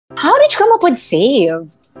How did you come up with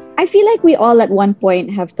saved? I feel like we all at one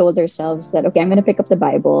point have told ourselves that, okay, I'm going to pick up the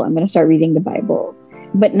Bible. I'm going to start reading the Bible.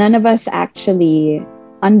 But none of us actually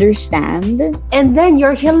understand. And then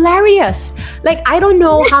you're hilarious. Like, I don't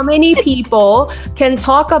know how many people can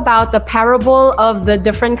talk about the parable of the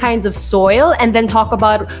different kinds of soil and then talk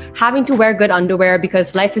about having to wear good underwear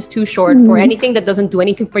because life is too short for anything that doesn't do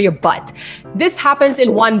anything for your butt. This happens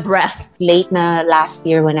in one breath. Late na last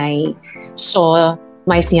year when I saw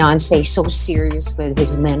my fiancé so serious with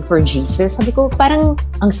his men for Jesus, sabi ko, parang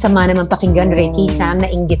ang sama naman pakinggan, Ricky, Sam,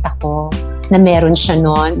 nainggit ako na meron siya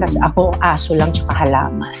noon, tas ako aso lang tsaka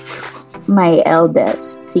halaman. My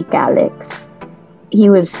eldest, si Calix, he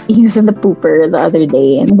was in the pooper the other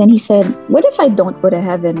day, and then he said, "What if I don't go to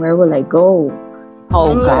heaven? Where will I go?"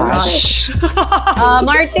 Oh gosh.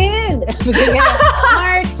 Martin!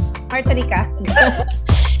 Marts, halika.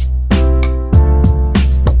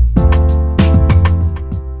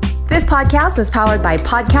 This podcast is powered by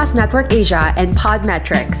Podcast Network Asia and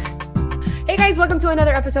Podmetrics. Hey guys, welcome to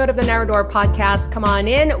another episode of the Narrow Door Podcast. Come on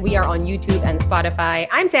in. We are on YouTube and Spotify.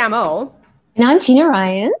 I'm Sam O. And I'm Tina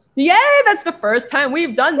Ryan. Yay! That's the first time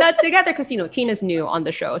we've done that together because, Tina's new on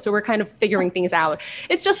the show. So we're kind of figuring things out.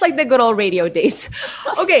 It's just like the good old radio days.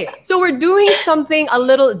 Okay, so we're doing something a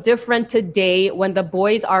little different today. When the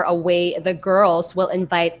boys are away, the girls will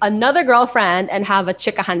invite another girlfriend and have a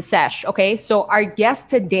chikahan sesh. Okay, so our guest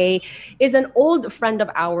today is an old friend of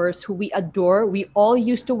ours who we adore. We all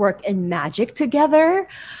used to work in magic together.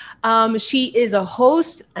 She is a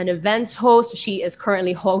host, an events host. She is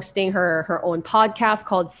currently hosting her own podcast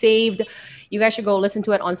called Saved. You guys should go listen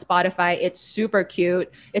to it on Spotify. It's super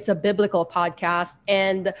cute. It's a biblical podcast.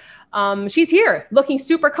 And she's here looking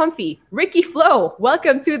super comfy. Rikiflo,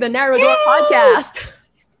 welcome to the Narrow Door Podcast.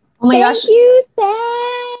 Oh my gosh. Thank you, Sam.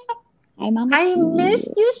 Hi, Mama. I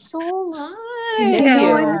missed you so much. I miss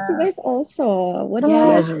you. I miss you guys also. What a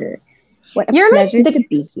pleasure. What a You're like pleasure to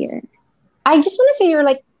be here. I just want to say you're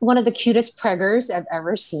like one of the cutest preggers I've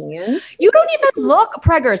ever seen. You don't even look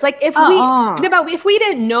preggers. Like if if we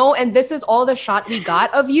didn't know and this is all the shot we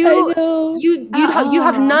got of you, you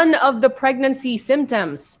have none of the pregnancy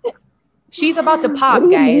symptoms. She's about to pop,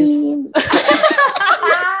 guys.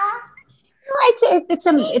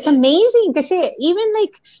 It's amazing because even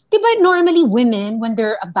like, diba, normally women when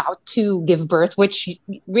they're about to give birth, which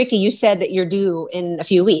Ricky, you said that you're due in a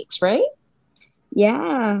few weeks, right?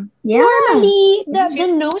 Yeah. Normally,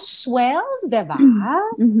 the nose swells, diba?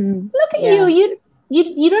 Mm-hmm. Look at you.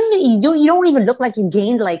 You don't even look like you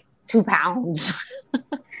gained like 2 pounds.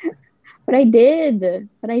 But I did.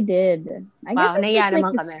 I guess Wow, it's just like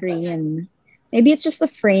the kami. screen. Maybe it's just the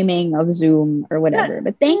framing of Zoom or whatever.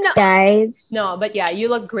 But thanks, guys. No, but yeah, you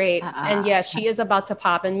look great. And yeah, she is about to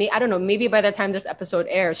pop. And I don't know, maybe by the time this episode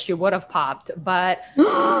airs, she would have popped. But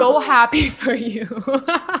so happy for you.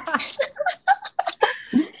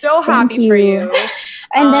 So happy for you.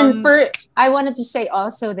 And then I wanted to say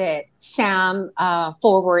also that Sam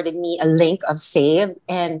forwarded me a link of Saved,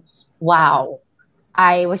 and wow,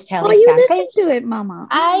 I was telling you Sam, listened to it, Mama.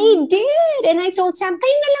 I did, and I told Sam,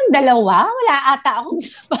 kayo na lang dalawa, wala ata akong,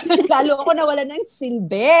 lalo ako nawala ng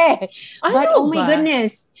silbi. But oh my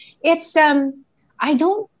goodness, it's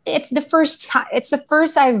the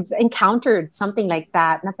first I've encountered something like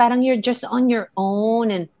that. Na parang you're just on your own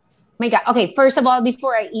and. My God. Okay, first of all,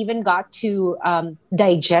 before I even got to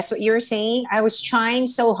digest what you were saying, I was trying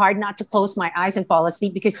so hard not to close my eyes and fall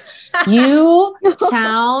asleep because you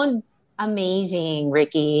sound amazing,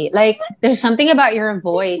 Ricky. Like, there's something about your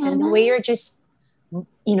voice and the way you're just,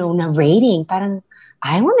 narrating. Parang,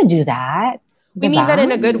 I want to do that. We mean that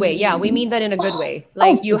in a good way. Yeah, we mean that in a good way.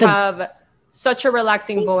 Like, you have such a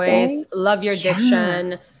relaxing voice. Guys. Love your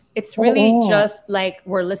diction. It's really just like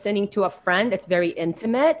we're listening to a friend. It's very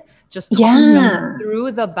intimate. Just talking us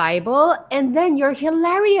through the Bible. And then you're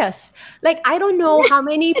hilarious. Like, I don't know how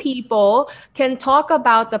many people can talk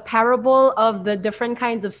about the parable of the different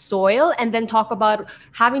kinds of soil and then talk about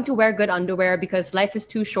having to wear good underwear because life is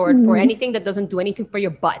too short for anything that doesn't do anything for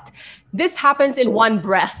your butt. This happens in one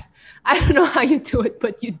breath. I don't know how you do it,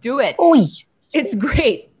 but you do it. Oy. It's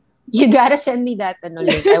great. You gotta send me that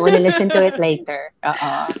link. I want to listen to it later.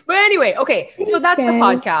 But anyway, okay. So that's the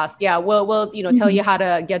podcast. Yeah, we'll tell you how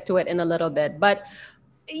to get to it in a little bit. But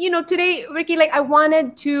today, Ricky, like I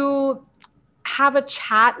wanted to have a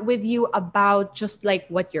chat with you about just like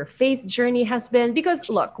what your faith journey has been. Because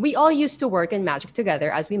look, we all used to work in magic together,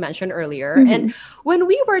 as we mentioned earlier. And when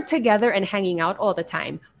we were together and hanging out all the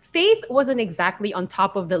time, faith wasn't exactly on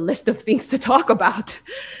top of the list of things to talk about.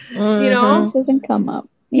 It doesn't come up.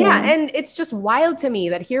 Yeah, and it's just wild to me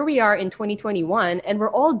that here we are in 2021 and we're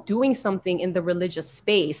all doing something in the religious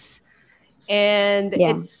space. And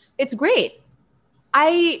it's great.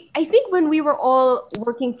 I think when we were all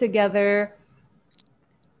working together,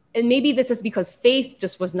 and maybe this is because faith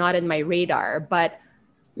just was not in my radar, but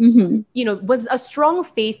was a strong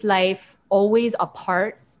faith life always a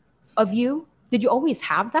part of you? Did you always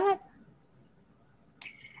have that?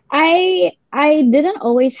 I didn't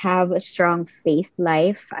always have a strong faith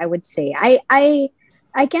life, I would say. I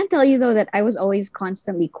can't tell you though that I was always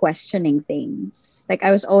constantly questioning things. Like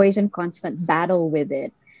I was always in constant battle with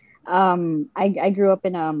it. I grew up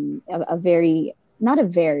in a very, not a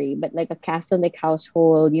very, but like a Catholic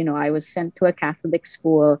household. I was sent to a Catholic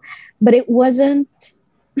school, but it wasn't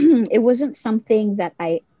it wasn't something that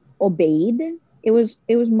I obeyed. It was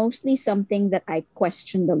mostly something that I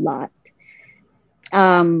questioned a lot.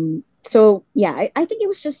 So yeah, I think it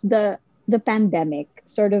was just the pandemic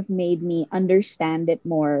sort of made me understand it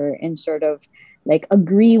more and sort of like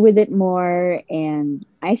agree with it more, and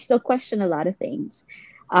I still question a lot of things.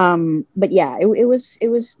 But yeah, it was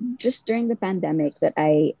just during the pandemic that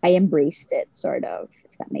I embraced it, sort of,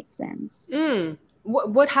 if that makes sense.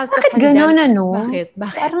 What has the Bakit pandemic? ganun, ano? Bakit?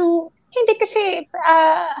 Parang, hindi kasi,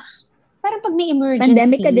 parang pag may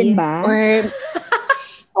Pandemic ka din emergency, ba? or,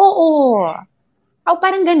 oo. Oh,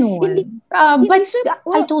 parang Hindi, ganun. hindi But siya, I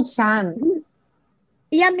well, told Sam,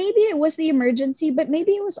 yeah, maybe it was the emergency, but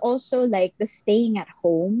maybe it was also like the staying at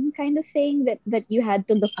home kind of thing, that you had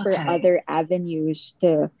to look for okay. other avenues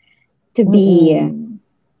to be,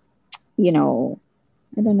 you know,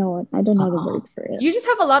 I don't know the word for it. You just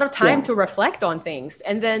have a lot of time Yeah. to reflect on things,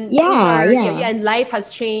 and then Yeah. and life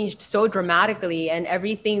has changed so dramatically, and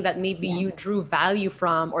everything that maybe you drew value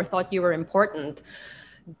from or thought you were important,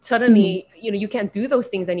 suddenly you can't do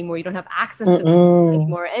those things anymore. You don't have access to them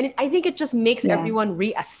anymore, and I think it just makes everyone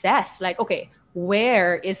reassess, like, okay,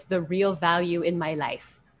 where is the real value in my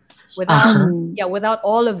life? Without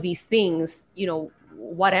all of these things,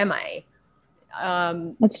 what am I?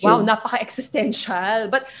 That's true. Wow, napaka-existential.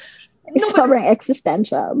 But it's sobrang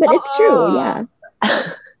existential, but it's true. Yeah.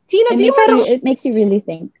 Tina, it makes you really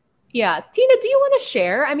think. Yeah, Tina, do you want to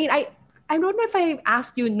share? I mean, I don't know if I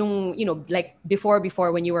asked you nung, like before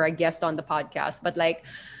when you were a guest on the podcast, but like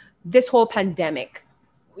this whole pandemic,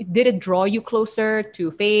 did it draw you closer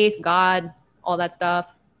to faith, God, all that stuff?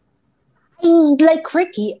 Like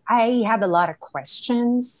Ricky, I had a lot of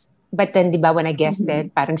questions. But then, di ba, when I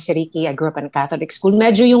guested, parang si Ricky, I grew up in a Catholic school.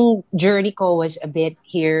 Medyo yung journey ko was a bit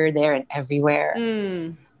here, there, and everywhere.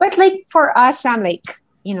 But like for us, I'm like,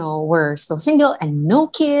 we're still single and no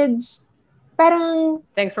kids. Parang...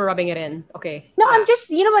 Thanks for rubbing it in. Okay. No, I'm just,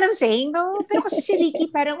 you know what I'm saying though? Pero kasi si Ricky,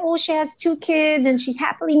 parang, she has 2 kids and she's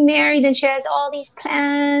happily married and she has all these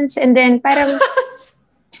plans. And then parang...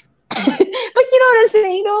 But you know what I'm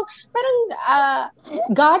saying though? Parang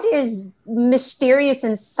God is mysterious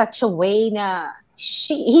in such a way na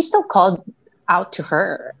he still called out to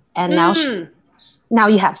her, and now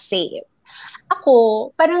you have saved.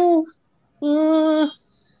 Ako parang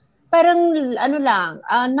ano lang,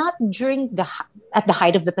 not during at the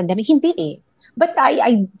height of the pandemic, hindi eh. But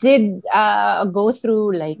I did go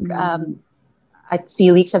through like a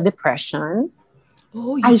few weeks of depression.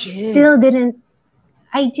 Oh, I still didn't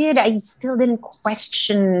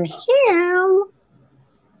question him.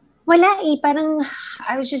 Wala eh. Parang,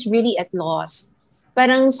 I was just really at loss.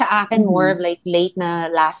 Parang sa akin, more of like late na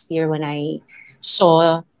last year when I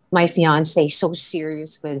saw my fiance so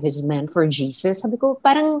serious with his man for Jesus. Sabi ko,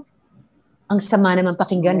 parang, ang sama naman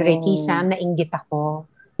pakinggan, Ricky, Sam, nainggit ako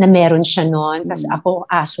na meron siya noon. Tapos ako,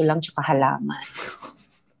 aso lang tsaka halaman.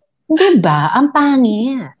 Diba? Ang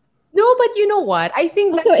pangit. No, but you know what? I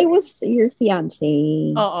think so it was your fiance.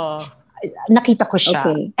 Nakita ko siya.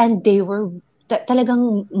 Okay. And they were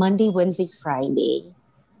talagang Monday, Wednesday, Friday.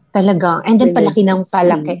 Talagang. And then palaki ng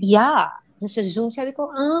palaki. Yeah. Sa Zoom, sabi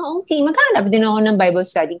ko, okay. Maghanap din ako ng Bible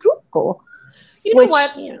study group ko. You know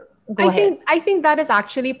what? I think that is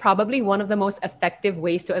actually probably one of the most effective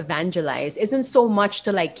ways to evangelize. Isn't so much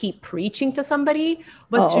to like keep preaching to somebody,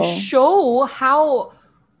 but to show how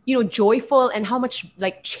joyful and how much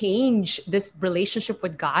like change this relationship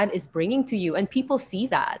with God is bringing to you, and people see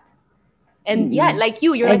that. And like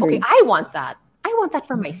you're like, okay, I want that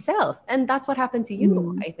for myself, and that's what happened to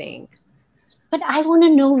you, I think. But I want to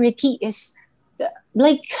know, Ricky, is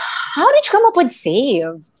like, how did you come up with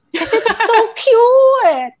saved? Because it's so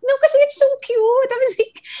cute. No, because it's so cute.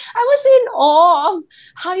 I was in awe of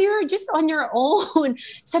how you're just on your own.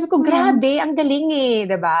 Sabi ko, grabe, ang galing eh,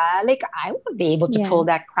 diba? Like, I would be able to pull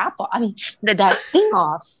that crap off. I mean, that thing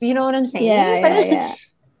off. You know what I'm saying? Yeah.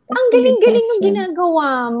 Ang That's a good galing-galing ng question. ginagawa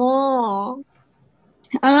mo.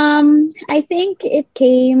 I think it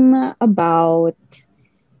came about.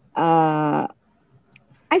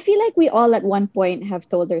 I feel like we all at one point have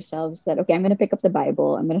told ourselves that, okay, I'm going to pick up the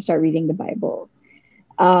Bible. I'm going to start reading the Bible.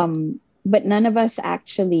 But none of us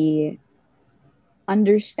actually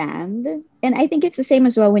understand. And I think it's the same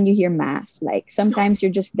as well when you hear Mass. Like sometimes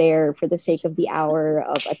you're just there for the sake of the hour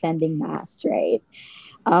of attending Mass, right?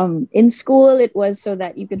 In school, it was so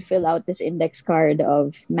that you could fill out this index card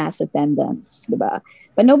of Mass attendance, diba?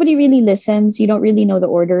 But nobody really listens. You don't really know the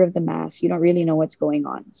order of the Mass. You don't really know what's going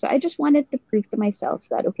on. So I just wanted to prove to myself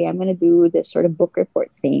that, okay, I'm going to do this sort of book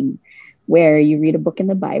report thing where you read a book in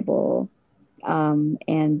the Bible,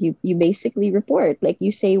 and you basically report, like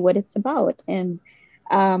you say what it's about. And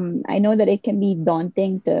I know that it can be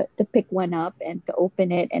daunting to pick one up and to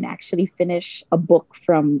open it and actually finish a book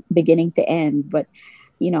from beginning to end. But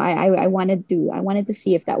I wanted to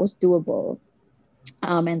see if that was doable.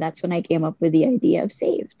 And that's when I came up with the idea of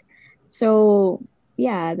Saved. So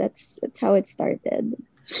yeah, that's how it started.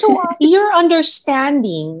 So, your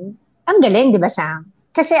understanding, ang galing, di ba, Sam?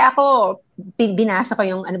 Kasi ako, binasa ko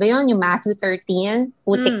yung, ano ba yun, yung Matthew 13,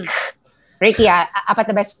 putik. Ricky, apat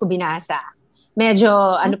na beses ko binasa.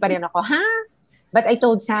 Medyo, ano pa rin ako, ha? But I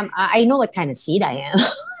told Sam, I know what kind of seed I am.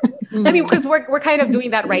 I mean, because we're kind of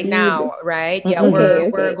doing that right now, right? Yeah,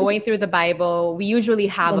 we're going through the Bible. We usually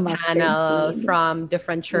have a panel from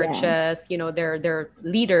different churches. You know, they're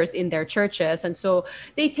leaders in their churches, and so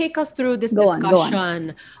they take us through this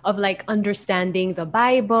discussion of like understanding the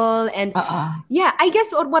Bible. And yeah, I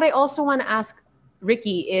guess what I also want to ask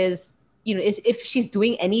Ricky is, is if she's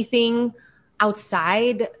doing anything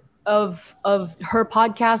outside of her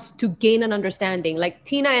podcast to gain an understanding. Like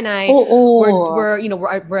Tina and I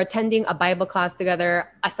we're attending a Bible class together.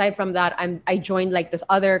 Aside from that, I joined like this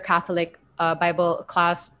other Catholic Bible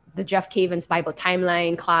class, the Jeff Caven's Bible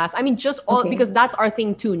Timeline class. I mean, just all because that's our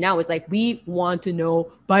thing too now, is like we want to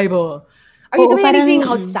know Bible. Are you doing anything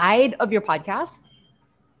outside of your podcast?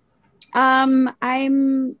 I'm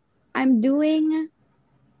doing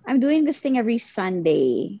this thing every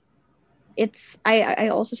Sunday. I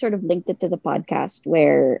also sort of linked it to the podcast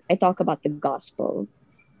where I talk about the gospel.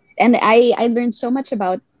 And I learned so much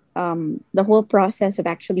about the whole process of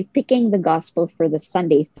actually picking the gospel for the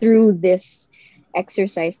Sunday through this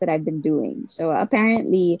exercise that I've been doing. So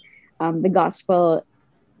apparently the gospel,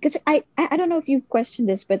 because I don't know if you've questioned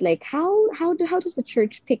this, but like how does the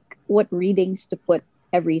church pick what readings to put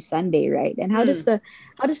every Sunday, right? And how does the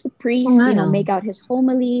priest make out his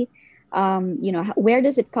homily? Where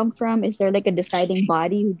does it come from? Is there like a deciding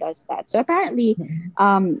body who does that? So apparently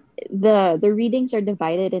the readings are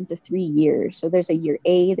divided into 3 years. So there's a year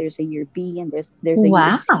A, there's a year B, and there's a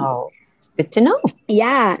year C. It's good to know.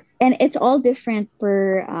 Yeah, and it's all different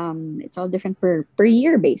per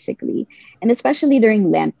year basically, and especially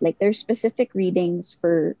during Lent. Like there's specific readings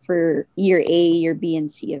for year A, year B,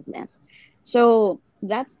 and C of Lent. So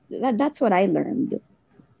that's what I learned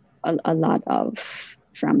a lot of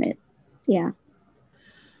from it. Yeah.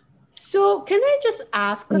 So can I just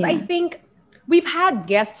ask, because I think we've had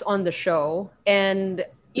guests on the show, and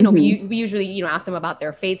we usually ask them about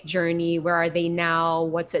their faith journey. Where are they now?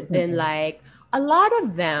 What's it been like? A lot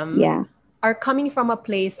of them are coming from a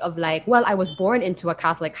place of like, well, I was born into a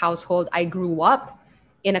Catholic household. I grew up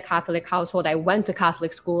in a Catholic household. I went to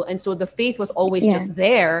Catholic school, and so the faith was always just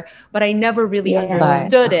there, but I never really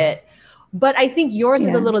understood it. But I think yours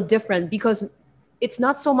is a little different, because it's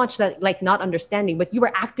not so much that like not understanding, but you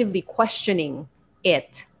were actively questioning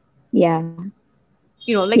it. Yeah.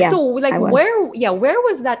 So like where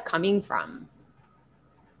was that coming from?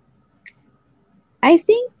 I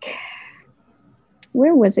think,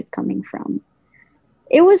 where was it coming from?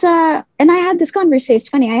 It was and I had this conversation. It's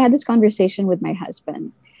funny, I had this conversation with my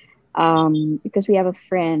husband because we have a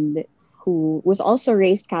friend who was also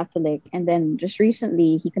raised Catholic, and then just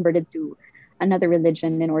recently he converted to another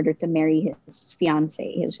religion in order to marry his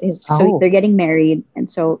fiance. So they're getting married, and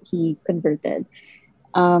so he converted.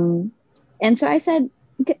 And so I said,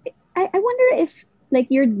 I wonder if like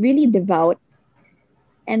you're really devout,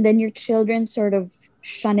 and then your children sort of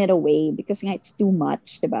shun it away because it's too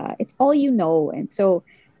much, diba? It's all you know, and so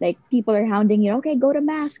like people are hounding you. Okay, go to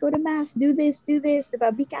mass, do this,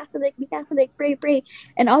 diba? Be Catholic, pray,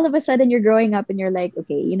 and all of a sudden you're growing up and you're like,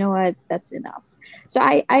 okay, you know what? That's enough. So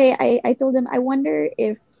I told him, I wonder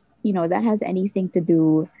if that has anything to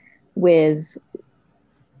do with,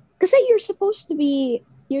 because you're supposed to,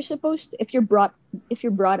 if you're brought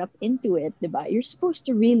up into it, diba? You're supposed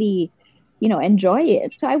to really enjoy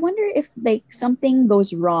it. So I wonder if like something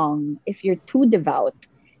goes wrong if you're too devout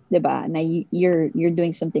diba? Na you're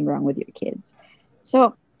doing something wrong with your kids.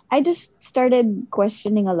 So I just started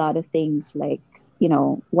questioning a lot of things like,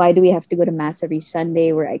 why do we have to go to mass every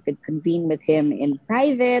Sunday where I could convene with him in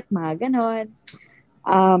private, mga ganon.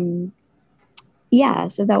 Yeah,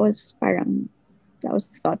 so that was the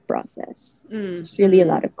thought process. Just really a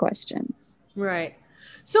lot of questions. Right.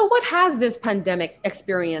 So what has this pandemic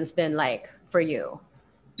experience been like for you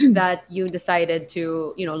that you decided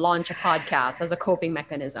to, launch a podcast as a coping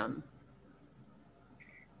mechanism?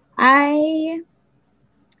 Well,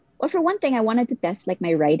 for one thing, I wanted to test like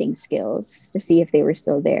my writing skills to see if they were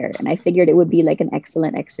still there. And I figured it would be like an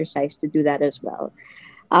excellent exercise to do that as well.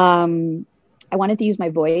 I wanted to use my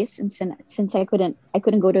voice, and since I couldn't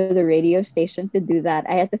go to the radio station to do that,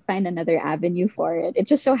 I had to find another avenue for it. It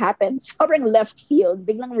just so happened, sobrang left field,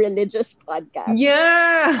 biglang religious podcast.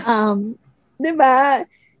 Yeah. Diba?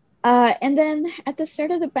 And then at the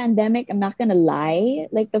start of the pandemic, I'm not gonna lie,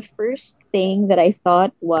 like the first thing that I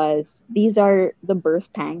thought was, these are the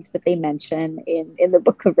birth pangs that they mention in the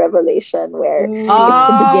book of Revelation, where it's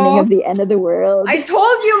the beginning of the end of the world. I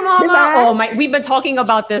told you, Mama. Diba? Oh my, we've been talking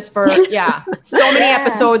about this for so many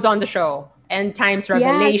episodes on the show. End times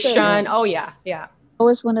revelation. Oh yeah. That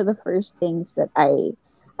was one of the first things that I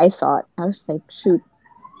thought. I was like, shoot,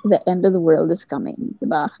 the end of the world is coming,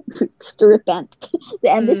 diba? To repent. The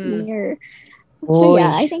end is near. So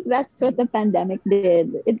yeah, I think that's what the pandemic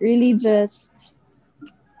did. It really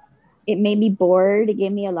it made me bored. It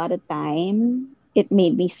gave me a lot of time. It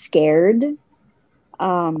made me scared.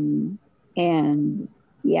 And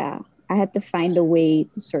yeah, I had to find a way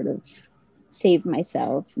to sort of save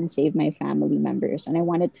myself and save my family members. And I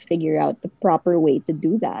wanted to figure out the proper way to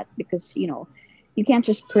do that, because, you can't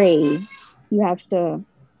just pray. You have to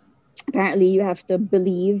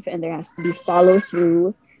believe, and there has to be follow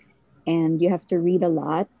through, and you have to read a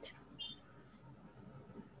lot.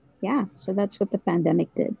 Yeah, so that's what the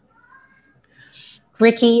pandemic did.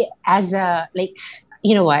 Ricky, as a, like,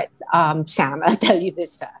 you know what, Sam, I'll tell you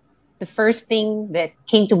this. The first thing that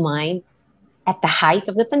came to mind at the height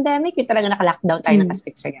of the pandemic, yung talaga naka-lockdown tayo ng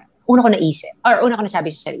kasigsagan. Una ko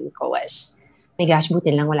nasabi sa sarili ko was, my gosh,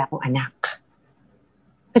 buti lang wala akong anak.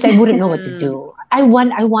 Because I wouldn't know what to do. I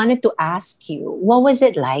wanted to ask you, what was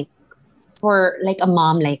it like for like a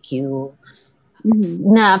mom like you,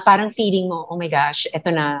 na parang feeling mo, oh my gosh,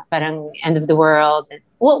 eto na, parang end of the world.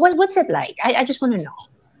 What's it like? I just want to know.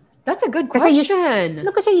 That's a good question.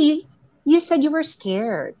 Kasi you said you were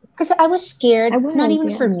scared. Because I was scared, not even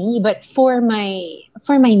for me, but for my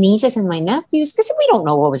nieces and my nephews. Because we don't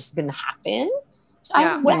know what was going to happen. So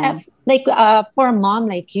for a mom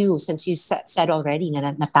like you, since you said already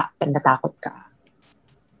na natakot ka.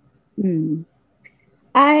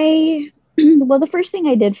 Well, the first thing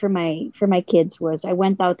I did for my kids was I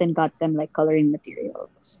went out and got them like coloring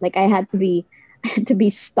materials. Like I had to be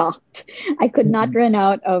stocked. I could not run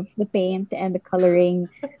out of the paint and the coloring,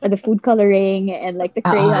 or the food coloring, and like the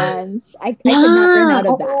crayons. I could not run out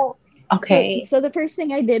of that. Okay. So the first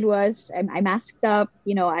thing I did was I masked up.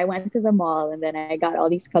 I went to the mall, and then I got all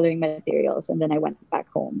these coloring materials, and then I went back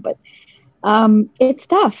home. But it's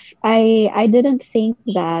tough. I didn't think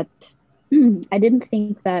that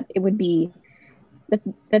it would be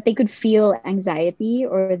that they could feel anxiety,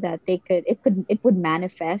 or that it would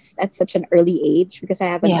manifest at such an early age, because I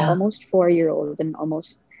have an almost 4-year-old and an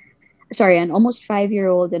almost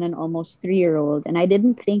 5-year-old and an almost 3-year-old, and I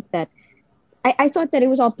didn't think that. I thought that it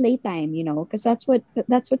was all playtime, because that's what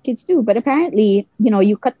kids do. But apparently,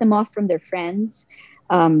 you cut them off from their friends,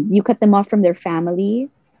 you cut them off from their family,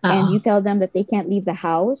 and you tell them that they can't leave the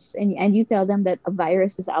house, and you tell them that a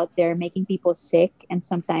virus is out there making people sick, and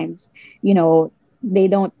sometimes, they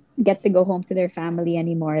don't get to go home to their family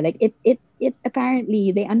anymore. Like it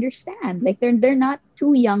apparently they understand. Like they're not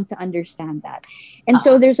too young to understand that. And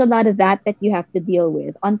so there's a lot of that you have to deal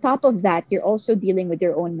with. On top of that, you're also dealing with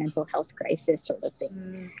your own mental health crisis sort of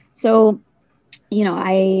thing. So,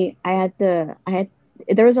 there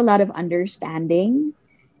was a lot of understanding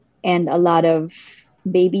and a lot of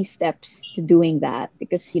baby steps to doing that,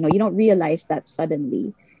 because you don't realize that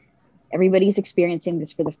suddenly. Everybody's experiencing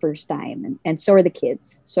this for the first time, and so are the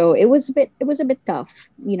kids. So it was a bit tough,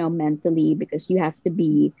 mentally, because you have to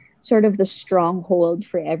be sort of the stronghold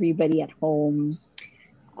for everybody at home.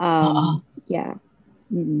 Yeah.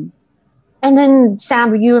 Mm-hmm. And then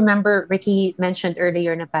Sam, you remember Ricky mentioned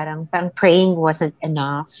earlier na parang praying wasn't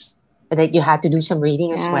enough, that you had to do some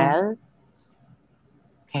reading as well.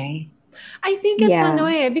 Okay. I think it's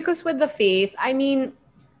annoying because with the faith, I mean,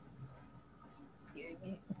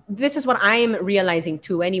 this is what I'm realizing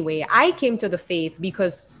too anyway. I came to the faith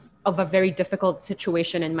because of a very difficult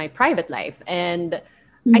situation in my private life. And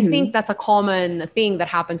I think that's a common thing that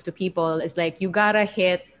happens to people, is like, you gotta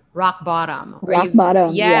hit rock bottom.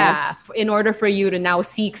 Bottom, yes. In order for you to now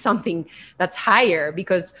seek something that's higher,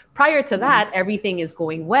 because prior to that, everything is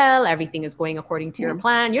going well, everything is going according to your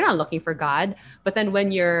plan. You're not looking for God. But then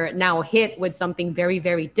when you're now hit with something very,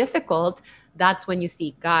 very difficult, that's when you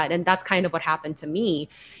seek God. And that's kind of what happened to me.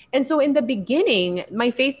 And so in the beginning,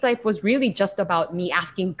 my faith life was really just about me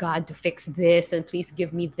asking God to fix this and please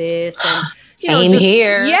give me this. And Same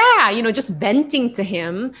here. Yeah, just venting to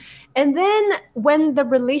him. And then when the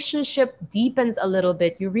relationship deepens a little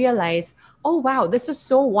bit, you realize, oh, wow, this is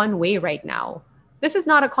so one way right now. This is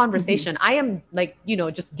not a conversation. I am like,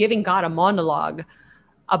 just giving God a monologue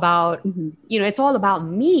about, it's all about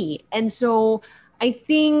me. And so I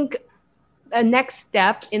think a next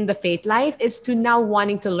step in the faith life is to now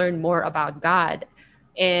wanting to learn more about God.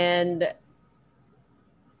 And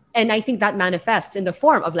I think that manifests in the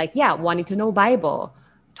form of like, wanting to know Bible,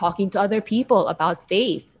 talking to other people about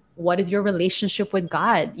faith. What is your relationship with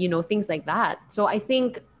God? Things like that. So I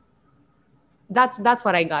think that's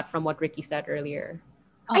what I got from what Ricky said earlier.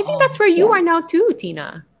 I think that's where you are now too,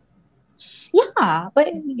 Tina. Yeah, but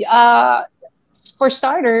for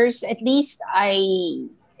starters, at least I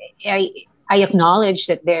acknowledge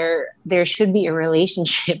that there should be a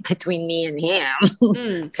relationship between me and him.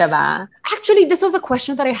 Diba? Actually, this was a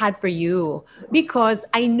question that I had for you, because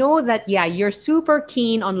I know that, you're super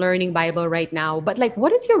keen on learning Bible right now, but like,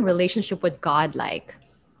 what is your relationship with God like?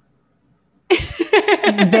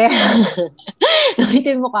 Ricky.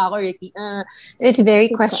 It's very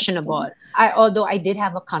questionable. Although I did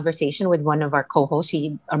have a conversation with one of our co-hosts,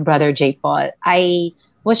 brother J. Paul. I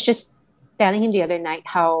was just telling him the other night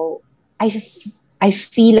how I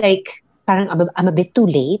feel like parang I'm a bit too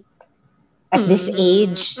late at this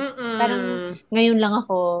age. Parang ngayon lang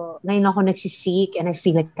ako nagsisik, and I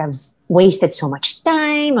feel like I've wasted so much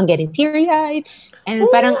time. I'm getting teary-eyed. And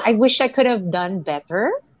parang I wish I could have done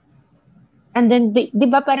better. And then, di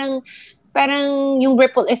ba parang yung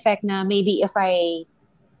ripple effect na maybe if I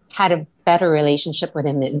had a better relationship with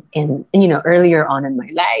him in earlier on in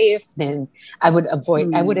my life, then I would have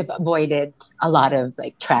avoided a lot of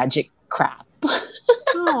like tragic crap.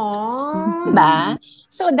 Aww.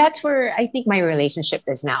 So that's where I think my relationship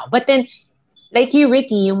is now. But then, like you,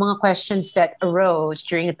 Ricky, yung mga questions that arose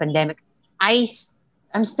during the pandemic,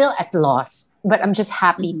 I'm still at loss, but I'm just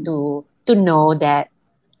happy to know that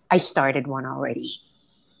I started one already.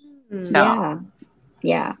 So.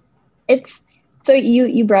 Yeah. It's so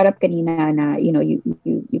you brought up kanina na you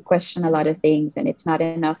question a lot of things, and it's not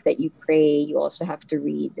enough that you pray. You also have to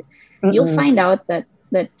read. You'll find out that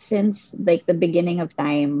since like the beginning of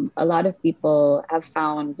time, a lot of people have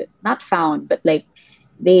not found, but like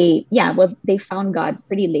they found God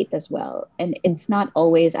pretty late as well. And it's not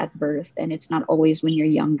always at birth, and it's not always when you're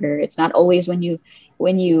younger. It's not always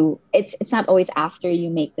it's not always after you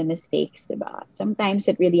make the mistakes, diba? Sometimes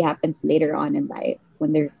it really happens later on in life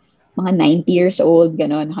when they're mga 90 years old,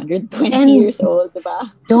 ganon, 120 years old, diba?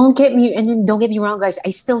 Don't get me wrong, guys. I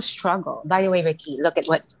still struggle. By the way, Ricky, look at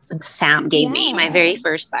what Sam gave me, my very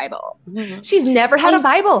first Bible. She's never had a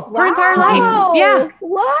Bible her entire life. Yeah.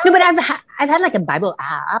 What? No, but I've had like a Bible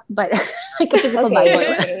app, but like a physical Bible.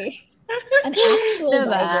 Okay. An actual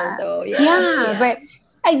Bible, though. Yeah. But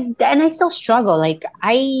I still struggle. Like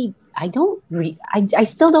I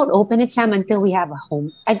still don't open it, Sam, until we have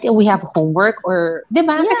homework or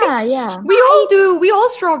diba? Yeah. We all do. We all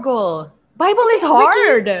struggle. Bible is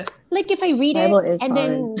hard. Ricky, like if I read Bible it and hard.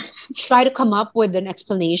 then try to come up with an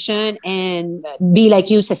explanation and be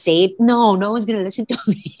like you to say it, no one's gonna listen to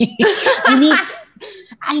me. I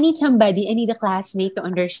need somebody. I need a classmate to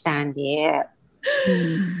understand it.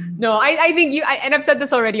 No, I think and I've said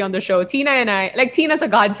this already on the show. Tina and I, like, Tina's a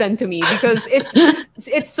godsend to me because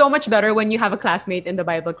it's so much better when you have a classmate in the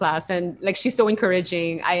Bible class, and like she's so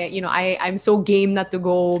encouraging. I'm so game not to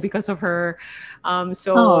go because of her.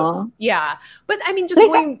 Yeah, but I mean,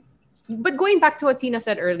 going back to what Tina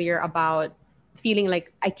said earlier about feeling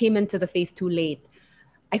like I came into the faith too late.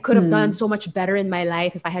 I could have done so much better in my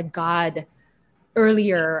life if I had God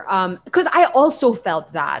earlier, because I also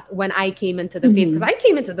felt that when I came into the faith, because I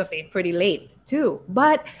came into the faith pretty late too.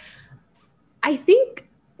 But I think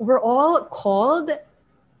we're all called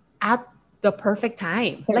at the perfect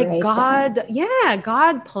time. God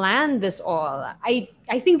planned this all. I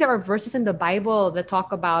think there are verses in the Bible that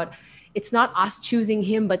talk about it's not us choosing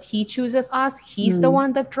him, but he chooses us. He's the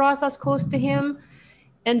one that draws us close to him.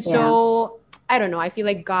 And so I don't know, I feel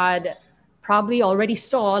like God probably already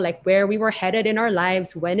saw like where we were headed in our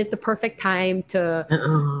lives. When is the perfect time to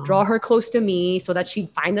draw her close to me so that she'd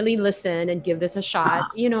finally listen and give this a shot,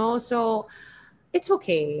 So It's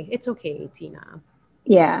okay. It's okay, Tina.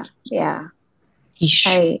 Yeah.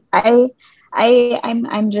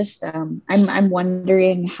 I'm just I'm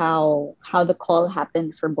wondering how the call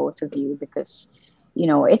happened for both of you, because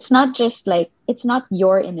it's not just like, it's not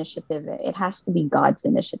your initiative, it has to be God's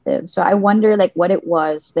initiative. So I wonder like what it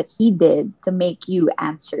was that he did to make you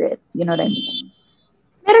answer it, you know what I mean?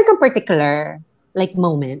 Meron kang particular like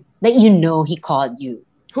moment that he called you?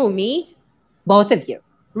 Who, me? Both of you.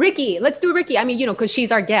 Ricky. Let's do Ricky. I mean, because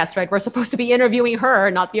she's our guest, right? We're supposed to be interviewing her,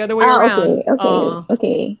 not the other way around.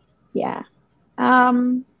 Okay. Yeah.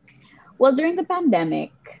 Well, during the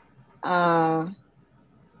pandemic, uh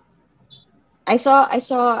I saw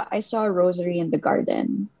a rosary in the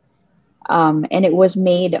garden. And it was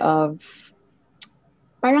made of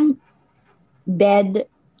parang dead.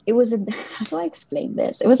 It was a how do I explain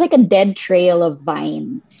this? It was like a dead trail of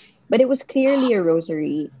vine, but it was clearly a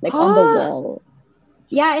rosary, like on the Huh? wall.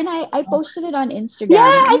 Yeah, and I posted it on Yeah,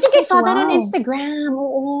 Instagram, and I I was think I like, saw that on wow. Instagram.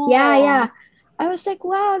 Yeah. Oo. I was like,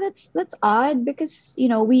 wow, that's odd, because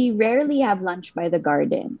we rarely have lunch by the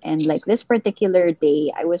garden. And like this particular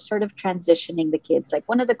day, I was sort of transitioning the kids. Like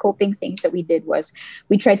one of the coping things that we did was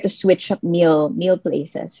we tried to switch up meal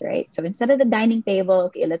places, right? So instead of the dining table,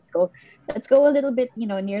 okay, let's go a little bit,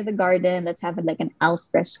 near the garden. Let's have like an al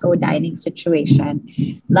fresco dining situation,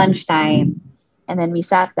 lunchtime. And then we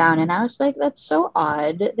sat down, and I was like, that's so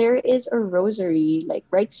odd. There is a rosary like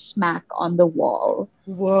right smack on the wall,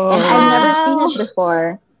 and I've Whoa. never seen Wow. it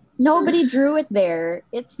before. Nobody drew it there.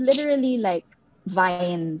 It's literally like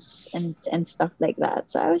vines and stuff like that.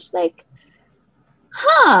 So I was like,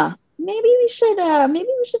 huh, maybe we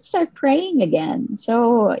should start praying again.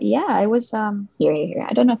 So yeah, I was here.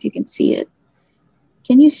 I don't know if you can see it.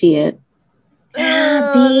 Can you see it?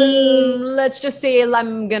 Grabe. Let's just say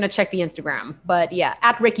I'm gonna check the Instagram, but yeah,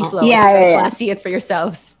 at Rikiflo if Oo. you Yeah, guys want yeah, to see it for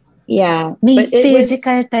yourselves. yeah. May But it was,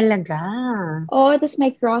 physical talaga. oh, that's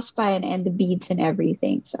my crossbine and the beads and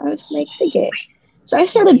everything. So I was like, sige. So I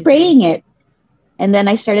started Amazing. praying it. And then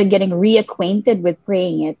I started getting reacquainted with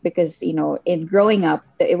praying it, because in growing up,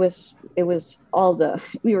 it was all the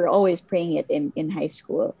we were always praying it in high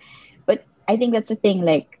school. But I think that's the thing,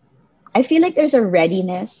 like I feel like there's a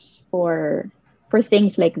readiness for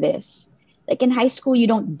things like this. Like in high school, you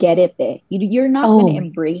don't get it. You're not going to Oh,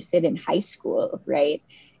 embrace it in high school, right?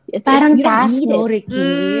 It's parang you don't task, need no, it.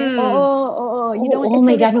 Ricky? Mm. Oh, you Oh, don't. oh It's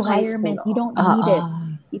a my God, no high school. requirement. You don't need Oo. it.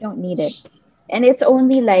 You don't need it. And it's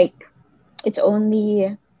only,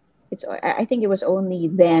 I think it was only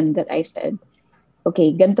then that I said,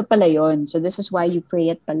 okay, ganito pala yon. So this is why you pray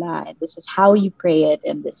it pala. And this is how you pray it.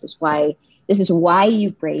 And this is why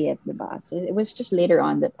you pray it, diba? So it was just later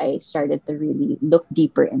on that I started to really look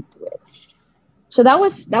deeper into it. So that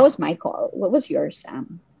was my call. What was yours,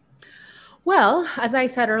 Sam? Well, as I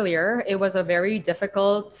said earlier, it was a very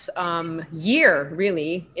difficult year,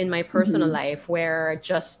 really, in my personal Mm-hmm. life where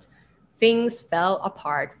just things fell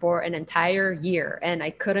apart for an entire year and I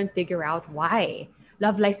couldn't figure out why.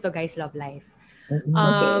 Love life, though, guys, love life. Mm-mm.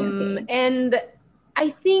 Okay. And I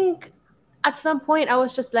think at some point I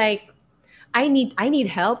was just like, I need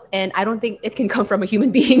help, and I don't think it can come from a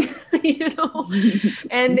human being, you know.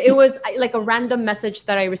 And it was like a random message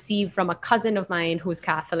that I received from a cousin of mine who's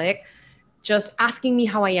Catholic, just asking me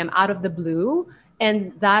how I am out of the blue.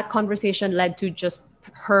 And that conversation led to just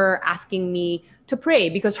her asking me to pray,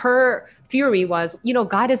 because her theory was,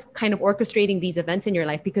 God is kind of orchestrating these events in your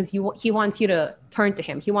life because he wants you to turn to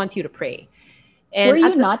him. He wants you to pray. Were And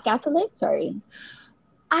you not Catholic? Sorry.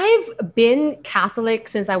 I've been Catholic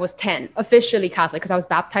since I was 10, officially Catholic, because I was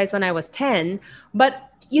baptized when I was 10. But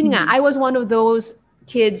yun nga, Mm-hmm. I was one of those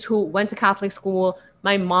kids who went to Catholic school.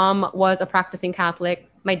 My mom was a practicing Catholic.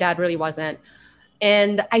 My dad really wasn't.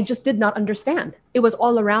 And I just did not understand. It was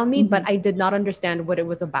all around me, but Mm-hmm. I did not understand what it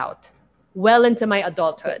was about well into my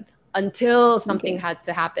adulthood, until something Okay. had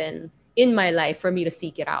to happen in my life for me to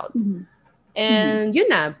seek it out. Mm-hmm. Mm-hmm. And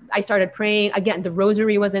I started praying again. The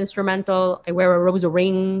rosary was instrumental. I wear a rosary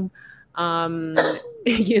ring. Um,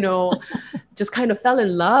 you know, just kind of fell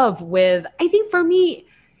in love with. I think for me,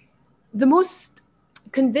 the most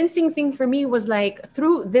convincing thing for me was like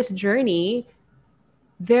through this journey,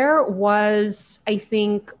 there was, I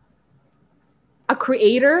think, a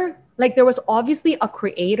creator. Like there was obviously a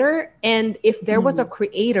creator, and if there was a Mm-hmm.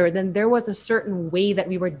 creator, then there was a certain way that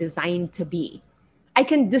we were designed to be. I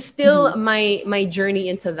can Mm-hmm. distill my journey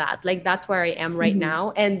into that. Like that's where I am right Mm-hmm.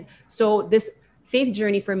 now. And so this faith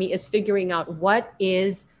journey for me is figuring out what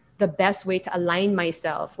is the best way to align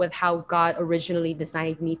myself with how God originally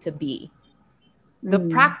designed me to be. The Mm-hmm.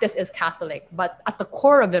 practice is Catholic, but at the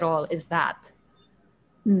core of it all is that.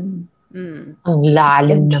 Mm-hmm. Ang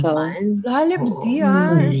lalim Essential. naman. Lalim,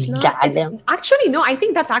 it's not. Actually, no, I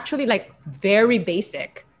think that's actually like very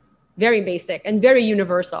basic and very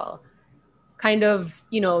universal. Kind of,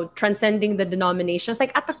 transcending the denominations.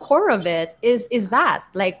 Like at the core of it is that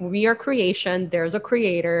like we are creation, there's a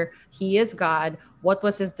creator, he is God. What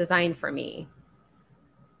was his design for me?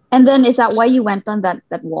 And then is that why you went on that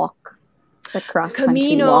walk, that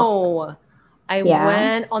cross-country walk? I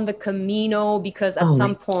went on the Camino because at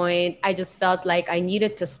some point I just felt like I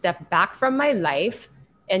needed to step back from my life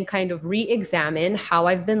and kind of re-examine how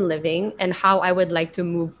I've been living and how I would like to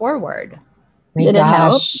move forward. Did it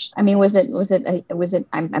help? I mean, was it?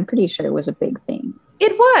 I'm pretty sure it was a big thing.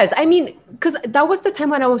 It was. I mean, because that was the time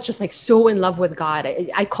when I was just like so in love with God.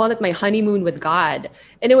 I call it my honeymoon with God,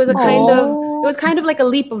 and it was kind of like a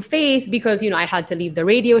leap of faith because I had to leave the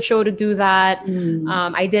radio show to do that.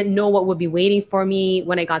 I didn't know what would be waiting for me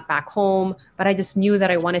when I got back home, but I just knew that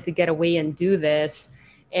I wanted to get away and do this,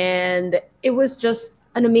 and it was just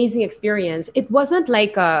an amazing experience. It wasn't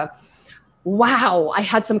like wow, I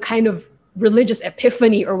had some kind of religious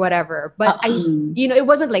epiphany or whatever, but it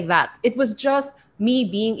wasn't like that. It was just me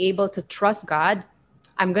being able to trust God.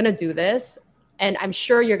 I'm gonna do this, and I'm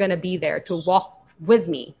sure you're gonna be there to walk with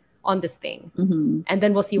me on this thing, and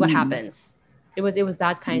then we'll see what happens. It was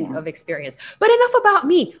that kind of experience. But enough about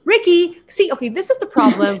me. Ricky, see, okay, this is the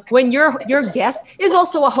problem when your guest is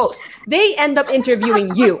also a host. They end up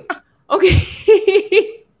interviewing you. Okay.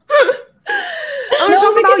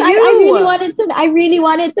 No, because I really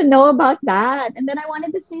wanted to know about that. And then I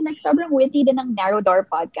wanted to say, like, sobrang witty din ng Narrow Door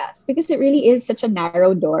podcast because it really is such a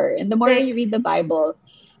narrow door. And the more you read the Bible,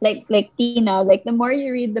 like Tina, like the more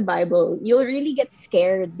you read the Bible, you'll really get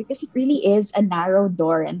scared because it really is a narrow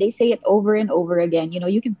door. And they say it over and over again.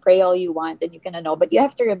 You can pray all you want and you can know, but you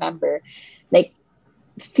have to remember, like,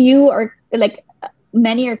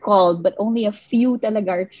 many are called, but only a few talaga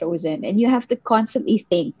are chosen. And you have to constantly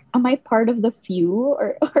think, am I part of the few?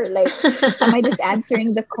 Or like, am I just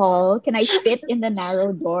answering the call? Can I fit in the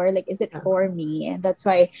narrow door? Like, is it for me? And that's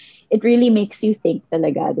why it really makes you think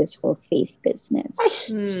talaga, this whole faith business.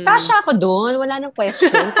 Kasha ako doon. Wala nang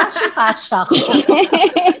question. Kasha ko.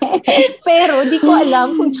 Pero di ko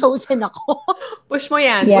alam kung chosen ako. Push mo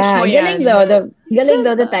yan. Yeah, push mo yan. Galing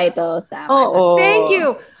though the title, Sam. Thank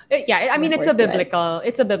you. Yeah, I mean, it's a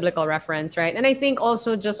biblical reference, right? And I think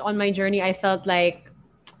also just on my journey, I felt like,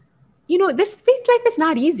 this faith life is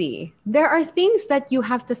not easy. There are things that you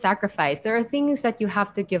have to sacrifice. There are things that you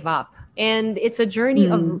have to give up. And it's a journey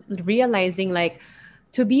of realizing, like,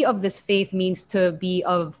 to be of this faith means to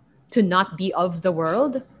not be of the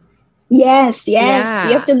world. Yes. Yeah.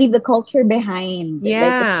 You have to leave the culture behind. Yeah.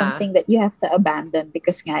 Like, it's something that you have to abandon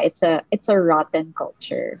because it's a rotten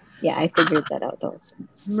culture. Yeah, I figured that out also.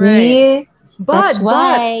 Right. That's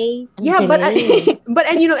why.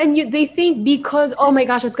 They think because, oh my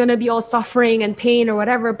gosh, it's gonna be all suffering and pain or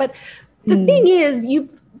whatever. But the thing is,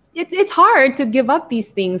 it's hard to give up these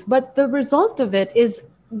things. But the result of it is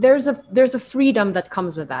there's a freedom that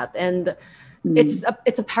comes with that, and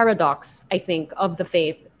it's a paradox, I think, of the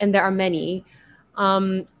faith, and there are many.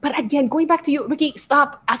 But again, going back to you, Ricky,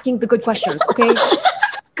 stop asking the good questions, okay?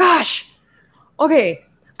 Gosh, okay.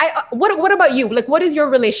 What about you? Like, what is your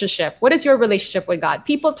relationship? What is your relationship with God?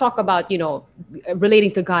 People talk about,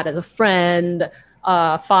 relating to God as a friend,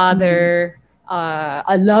 father,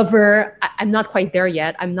 a lover. I'm not quite there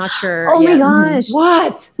yet. I'm not sure. Oh my gosh.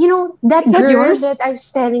 What? That girl that I was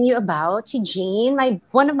telling you about, si Jane,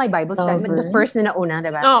 one of my Bible studies, the first na nauna,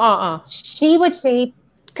 diba? She would say,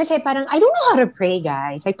 kasi parang, I don't know how to pray,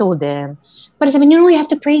 guys. I told them. But sabi, you have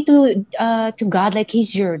to pray to God like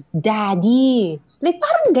He's your daddy. Like,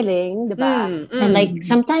 parang galing, diba? And like,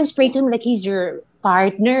 sometimes pray to Him like He's your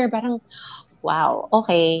partner. Parang, wow,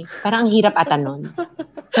 okay. Parang ang hirap ata nun.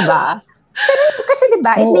 Diba? Pero kasi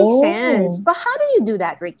diba, it makes sense. But how do you do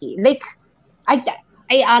that, Ricky? Like,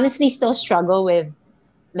 I honestly still struggle with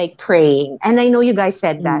like praying. And I know you guys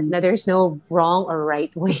said that there's no wrong or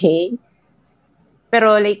right way.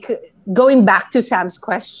 Pero like, going back to Sam's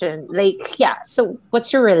question, like, yeah, so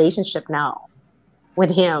what's your relationship now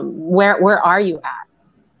with Him? Where are you at?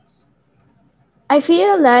 I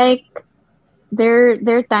feel like there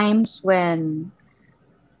are times when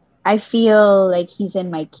I feel like He's in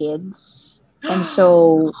my kids. And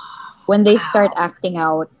so when they start acting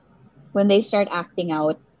out,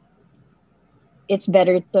 it's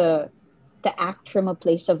better to act from a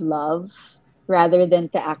place of love rather than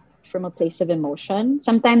to act from a place of emotion.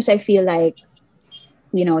 Sometimes I feel like,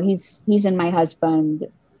 he's in my husband,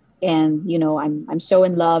 and I'm so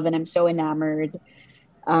in love and I'm so enamored,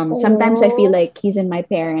 Sometimes I feel Oh. like he's in my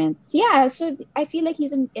parents. Yeah, so I feel like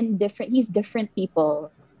he's different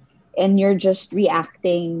people, and you're just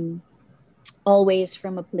reacting always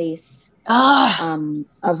from a place Ah.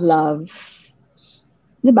 of love.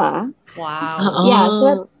 Diba? Wow. Yeah,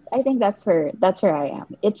 so Uh-uh. I think that's where I am.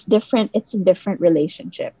 It's different, it's a different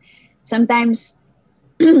relationship. Sometimes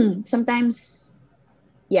sometimes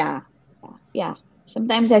yeah, yeah.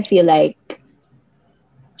 Sometimes I feel like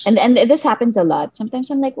and this happens a lot. Sometimes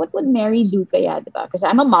I'm like, what would Mary do kaya, diba? Because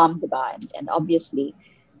I'm a mom, diba? And obviously,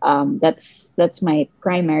 that's my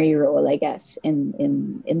primary role, I guess, in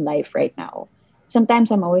life right now. Sometimes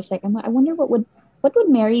I'm always like, I wonder what would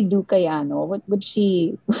Mary do kaya, no? What would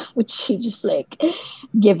she would she just like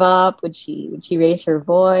give up? Would she raise her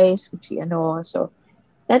voice? Would she, so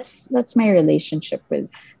that's my relationship with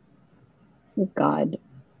God.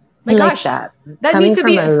 I My like gosh, that. that needs Coming to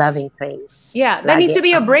from be a loving place. yeah, that needs Lagi to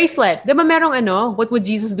be a ang bracelet. Di ba merong what would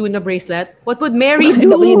Jesus do in the bracelet? What would Mary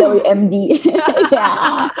do? WWMD.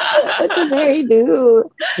 Yeah. What would Mary do?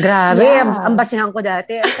 grabe, ang Yeah. basihan ko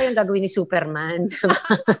dati. Ano kayang gagawin ni Superman?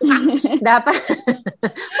 Dapat,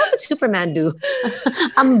 what would Superman do?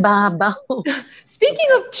 Ang babaw. Speaking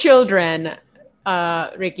of children,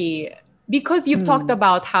 Ricky, because you've talked Mm,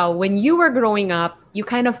 about how when you were growing up, you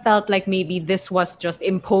kind of felt like maybe this was just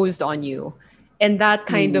imposed on you. And that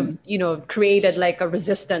kind of, mm, created like a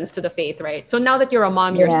resistance to the faith, right? So now that you're a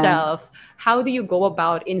mom yeah. yourself, how do you go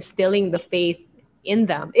about instilling the faith in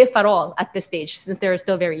them, if at all, at this stage, since they're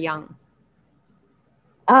still very young?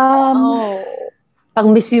 Um, Oh,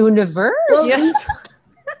 pang Miss well, Universe. Yes.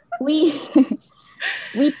 we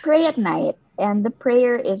we pray at night, and the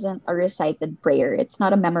prayer isn't a recited prayer. It's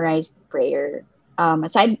not a memorized prayer.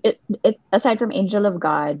 Aside from Angel of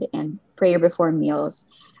God and prayer before meals,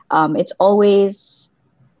 it's always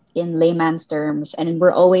in layman's terms, and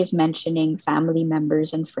we're always mentioning family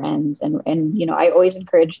members and friends, and I always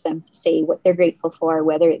encourage them to say what they're grateful for,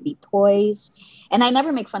 whether it be toys. And I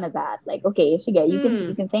never make fun of that. Like, okay, so yeah, you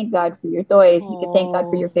can thank God for your toys, you can thank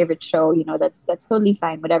God for Oh. your favorite show, that's totally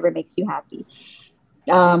fine, whatever makes you happy.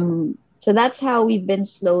 So that's how we've been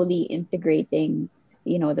slowly integrating,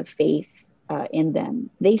 the faith in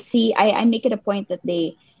them. They see, I make it a point that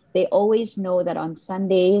they always know that on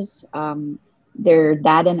Sundays, their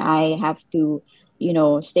dad and I have to,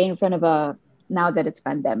 stay in front of a, now that it's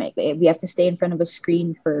pandemic, we have to stay in front of a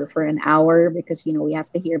screen for an hour because, we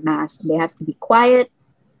have to hear mass and they have to be quiet.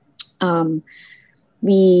 Um,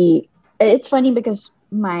 we It's funny because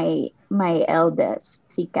my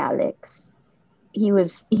eldest, si Calix, he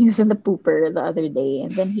was in the pooper the other day,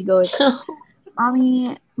 and then he goes,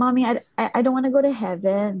 mommy, I don't want to go to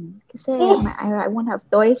heaven kasi I won't have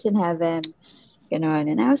toys in heaven.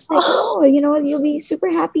 And I was like, no, you'll be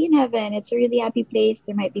super happy in heaven. It's a really happy place.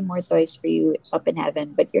 There might be more toys for you up in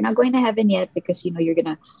heaven, but you're not going to heaven yet because you're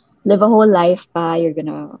gonna live a whole life pa. You're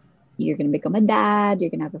gonna become a dad.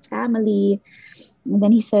 You're gonna have a family. And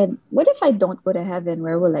then he said, what if I don't go to heaven?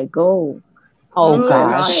 Where will I go? Oh And so I Oh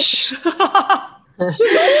was like, gosh.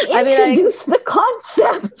 should we I mean, like, introduce the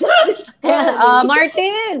concept of this family?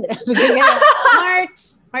 Martin!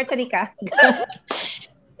 Marts! Marts, halika.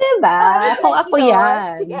 Diba? I was Kung like, ako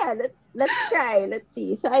yan. sige, let's try. Let's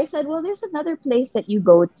see. So I said, well, there's another place that you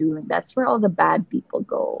go to, and that's where all the bad people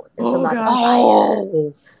go. There's a Oh lot of gosh. fire. Oh.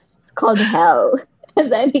 It's called hell. And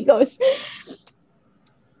then he goes,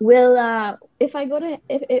 will if I go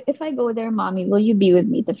there, mommy, will you be with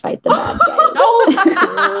me to fight the bad guys?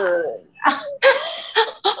 Oh.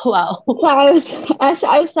 Wow. So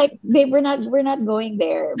I was like, babe, we're not going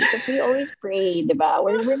there because we always pray, diba?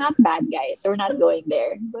 We're not bad guys, so we're not going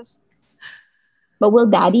there. He goes, but will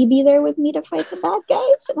daddy be there with me to fight the bad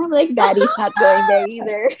guys? And I'm like, daddy's not going there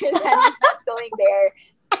either. Daddy's not going there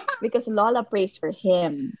because Lola prays for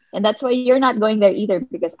him. And that's why you're not going there either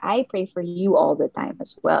because I pray for you all the time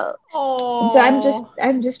as well. And so Oh.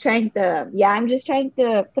 I'm just trying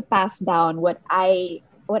to pass down what I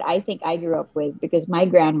think I grew up with because my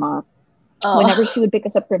grandma, whenever Oh. she would pick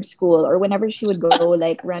us up from school or whenever she would go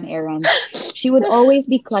like run errands, she would always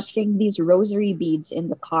be clutching these rosary beads in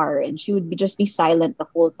the car, and she would just be silent the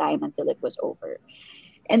whole time until it was over.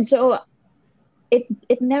 And so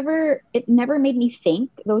it never made me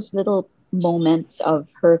think those little moments of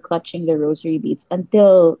her clutching the rosary beads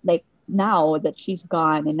until like now that she's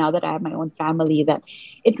gone and now that I have my own family, that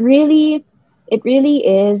it really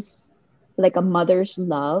is like a mother's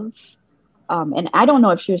love. And I don't know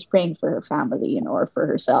if she was praying for her family, or for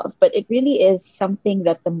herself, but it really is something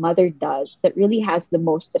that the mother does that really has the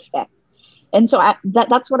most effect. And so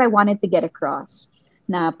that's what I wanted to get across.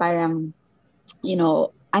 Na parang,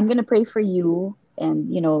 I'm gonna pray for you, and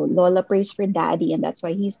Lola prays for daddy, and that's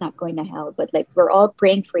why he's not going to hell. But like we're all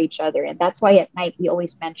praying for each other, and that's why at night we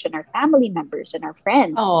always mention our family members and our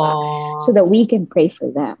friends, so that we can pray for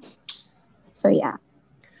them. So yeah.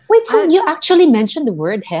 Wait, so you actually mentioned the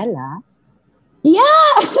word hell, huh? Yeah.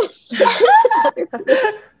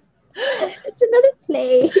 It's another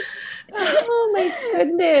play. Oh my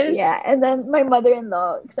goodness. Yeah, and then my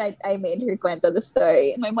mother-in-law, because I made her kwento the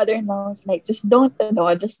story. My mother-in-law was like, don't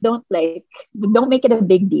make it a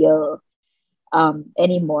big deal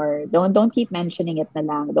anymore. Don't keep mentioning it na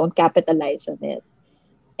lang. Don't capitalize on it.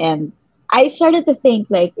 And I started to think,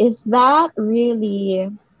 like, is that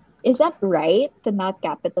right to not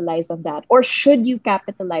capitalize on that? Or should you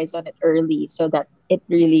capitalize on it early so that it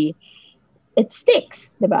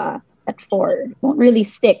sticks, diba? At 4 won't really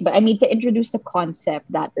stick, but I mean, to introduce the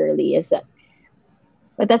concept that early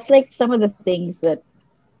but that's like some of the things that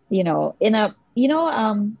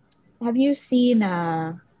have you seen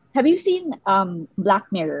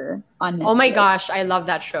Black Mirror on Netflix? Oh my gosh, I love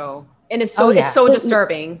that show. And it's so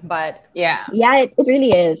disturbing, but yeah, it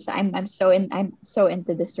really is. I'm so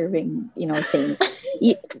into disturbing things.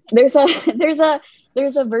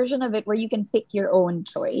 There's a version of it where you can pick your own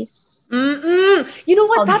choice. You know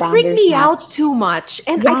what? That freaked me out too much,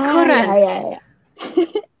 and I couldn't. Yeah.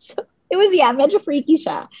 So it was medyo freaky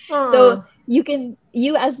siya. So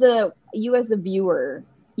you as the viewer,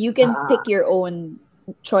 you can pick your own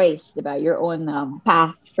choice about your own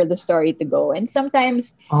path for the story to go. And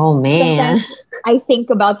sometimes I think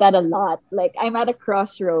about that a lot. Like I'm at a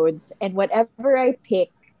crossroads, and whatever I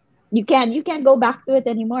pick, you can't go back to it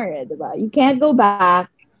anymore, diba? You can't go back.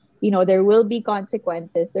 There will be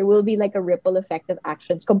consequences. There will be like a ripple effect of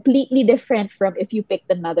actions completely different from if you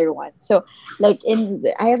picked another one. So like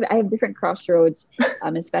I have different crossroads,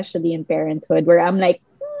 especially in parenthood, where I'm like,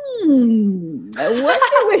 I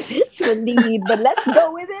wonder where this will lead, but let's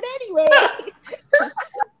go with it anyway.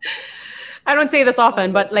 I don't say this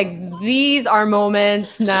often, but like these are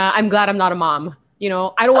moments I'm glad I'm not a mom. I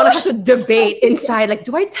don't want to have to debate inside, like,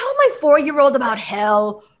 do I tell my 4-year-old about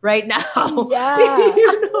hell right now? Yeah.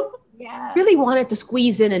 Yeah. Really wanted to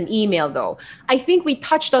squeeze in an email, though. I think we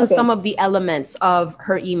touched on some of the elements of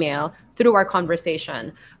her email through our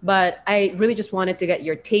conversation, but I really just wanted to get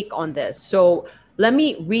your take on this. So let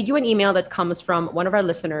me read you an email that comes from one of our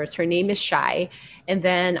listeners. Her name is Shai, and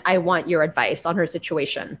then I want your advice on her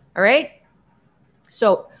situation. All right?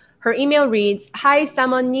 So her email reads, Hi,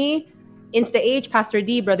 Samonni, Insta H, Pastor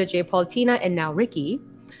D, Brother J, Paul, Tina, and now Ricky.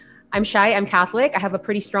 I'm Shai, I'm Catholic. I have a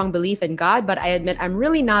pretty strong belief in God, but I admit I'm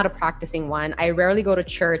really not a practicing one. I rarely go to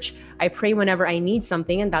church. I pray whenever I need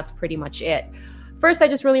something, and that's pretty much it. First, I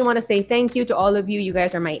just really want to say thank you to all of you. You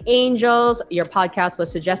guys are my angels. Your podcast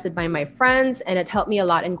was suggested by my friends, and it helped me a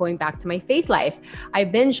lot in going back to my faith life. I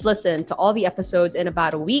binge listened to all the episodes in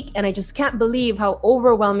about a week, and I just can't believe how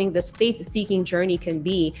overwhelming this faith-seeking journey can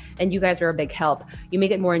be, and you guys are a big help. You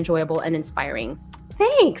make it more enjoyable and inspiring.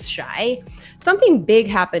 Thanks, Shai. Something big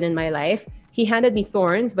happened in my life. He handed me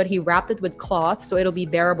thorns, but he wrapped it with cloth, so it'll be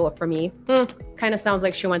bearable for me. Kind of sounds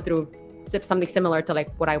like she went through something similar to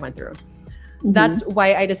like what I went through. That's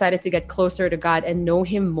why I decided to get closer to God and know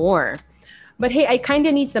him more. But hey, I kind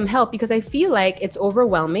of need some help because I feel like it's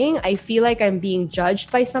overwhelming. I feel like I'm being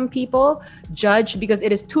judged by some people, judged because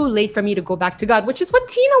it is too late for me to go back to God, which is what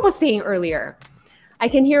Tina was saying earlier. I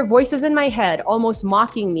can hear voices in my head almost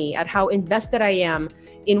mocking me at how invested I am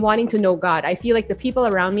in wanting to know God. I feel like the people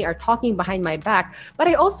around me are talking behind my back, but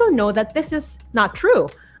I also know that this is not true.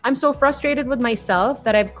 I'm so frustrated with myself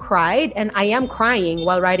that I've cried, and I am crying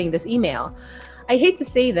while writing this email. I hate to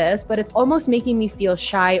say this, but it's almost making me feel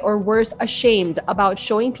shy or worse, ashamed about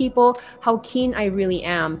showing people how keen I really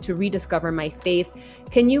am to rediscover my faith.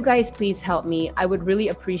 Can you guys please help me? I would really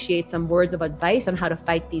appreciate some words of advice on how to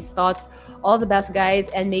fight these thoughts. All the best, guys,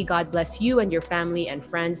 and may God bless you and your family and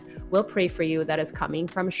friends. We'll pray for you. That is coming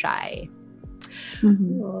from Shai.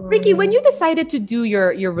 Ricky, when you decided to do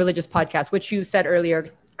your religious podcast, which you said earlier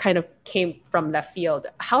kind of came from left field,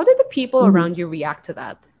 how did the people around you react to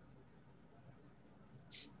that?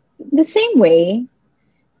 The same way.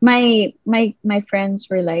 My friends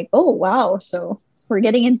were like, "Oh wow, so we're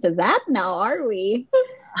getting into that now, are we?"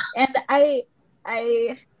 And I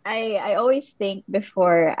always think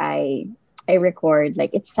before I record,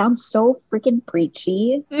 like, it sounds so freaking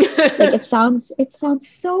preachy. Like it sounds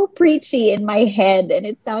so preachy in my head, and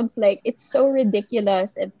it sounds like it's so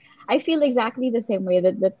ridiculous. And I feel exactly the same way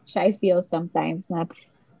that Chai feels sometimes.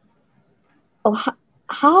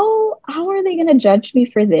 How are they gonna judge me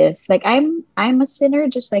for this? Like I'm a sinner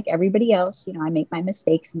just like everybody else. I make my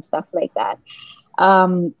mistakes and stuff like that.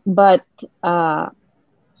 But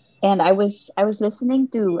and I was listening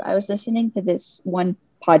to this one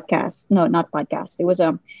podcast. No, not podcast. It was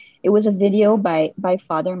a video by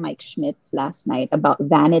Father Mike Schmitz last night about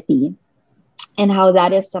vanity, and how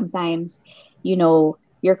that is sometimes, you know,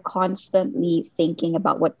 you're constantly thinking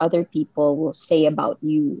about what other people will say about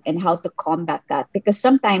you and how to combat that, because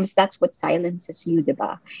sometimes that's what silences you,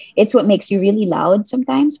 diba? It's what makes you really loud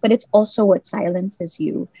sometimes, but it's also what silences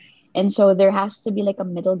you. And so there has to be like a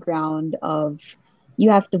middle ground of,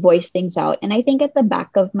 you have to voice things out. And I think at the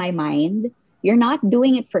back of my mind, you're not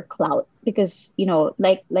doing it for clout, because,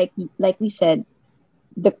 like we said,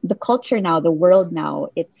 the culture now, the world now,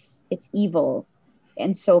 it's evil.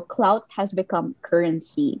 And so clout has become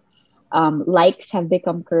currency. Likes have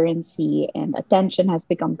become currency, and attention has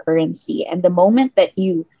become currency. And the moment that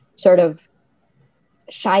you sort of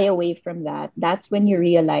shy away from that, that's when you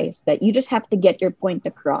realize that you just have to get your point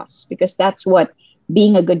across, because that's what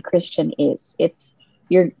being a good Christian is. It's,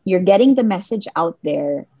 you're getting the message out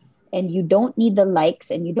there, and you don't need the likes,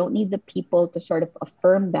 and you don't need the people to sort of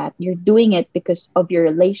affirm that. You're doing it because of your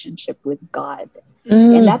relationship with God.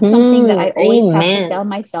 And that's something that I always have to tell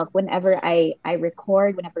myself whenever I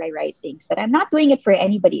record, whenever I write things, that I'm not doing it for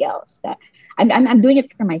anybody else, that I'm doing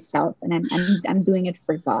it for myself, and I'm doing it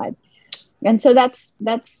for God. And so that's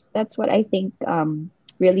what I think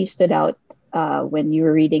really stood out when you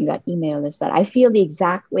were reading that email, is that I feel the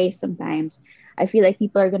exact way sometimes. I feel like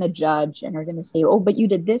people are going to judge and are going to say, oh, but you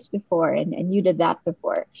did this before, and you did that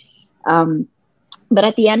before. But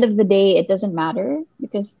at the end of the day, it doesn't matter,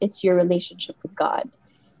 because it's your relationship with God.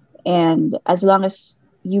 And as long as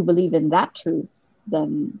you believe in that truth,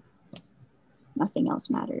 then nothing else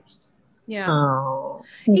matters. Yeah. Oh,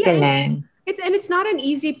 yeah, it's not an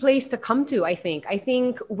easy place to come to, I think. I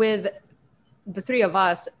think with the three of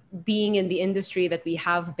us being in the industry that we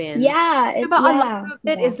have been, a lot of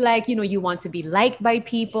it is like, you want to be liked by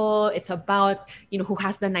people. It's about, who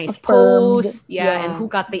has the nice Affirmed. post, and who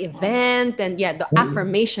got the event, and the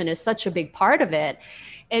affirmation is such a big part of it.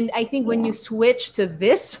 And I think when you switch to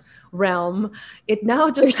this realm, it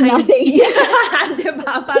now just There's nothing.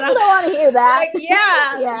 Diba? People don't want to hear that.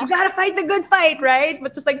 Like, you gotta fight the good fight, right?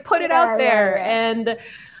 But just like put it out there. And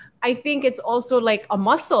I think it's also like a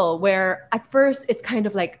muscle where at first it's kind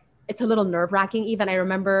of like, it's a little nerve-wracking. Even I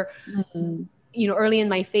remember, early in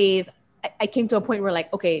my faith, I came to a point where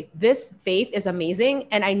like, okay, this faith is amazing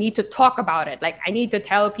and I need to talk about it. Like I need to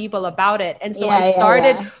tell people about it. And so I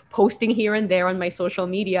started posting here and there on my social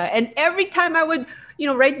media. And every time I would,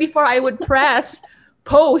 right before I would press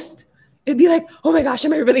post, it'd be like, oh my gosh,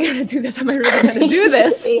 am I really going to do this? Am I really going to do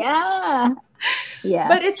this? Yeah.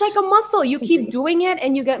 But it's like a muscle. You keep doing it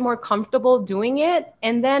and you get more comfortable doing it.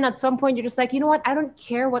 And then at some point you're just like, you know what? I don't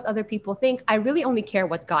care what other people think. I really only care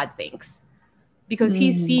what God thinks, because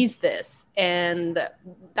he sees this. And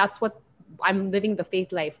that's what I'm living the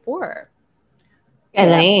faith life for.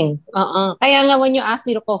 Kaya nga when you asked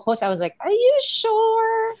me to co-host, I was like, are you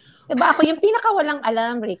sure? Diba ako yung pinakawalang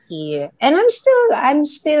alam, Ricky. And I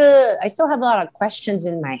still have a lot of questions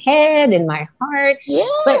in my head, in my heart. Yeah.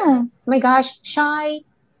 But, oh my gosh, Shy,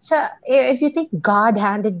 if you think God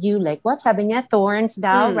handed you, like, what sabi niya? Thorns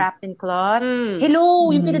daw, wrapped in cloth. Hello,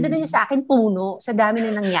 yung pinadala niya sa akin, puno, sa dami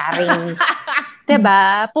na nangyaring.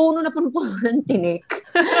 Diba? Puno na puno ng tinik.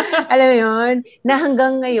 Alam mo yun? Na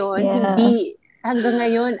hanggang ngayon, hanggang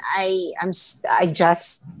ngayon, I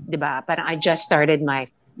just, diba? Parang I just started my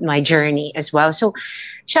journey as well. So,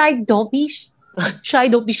 Shy, don't be shy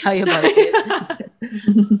about it.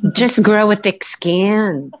 Just grow a thick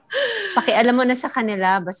skin. Pakialam mo na sa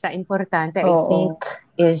kanila, basta importante, I think,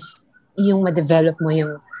 is yung ma-develop mo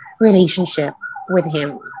yung relationship with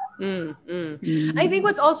him. I think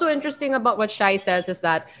what's also interesting about what Shai says is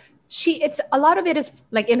that it's a lot of it is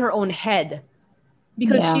like in her own head.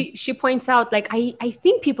 Because she points out, like, I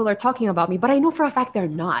think people are talking about me, but I know for a fact they're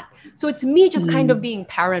not. So it's me just kind of being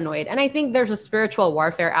paranoid. And I think there's a spiritual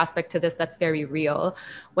warfare aspect to this that's very real.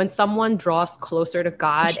 When someone draws closer to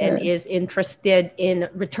God and is interested in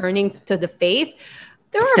returning to the faith,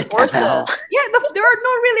 there are forces. There are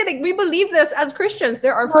no really, like, we believe this as Christians.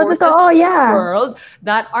 There are forces in the world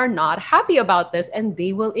that are not happy about this, and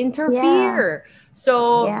they will interfere.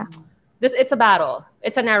 So it's a battle.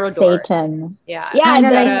 It's a narrow door. Satan. The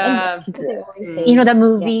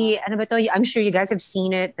movie, ano ba to? I'm sure you guys have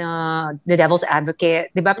seen it, The Devil's Advocate.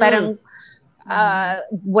 Diba? Parang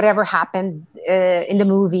whatever happened in the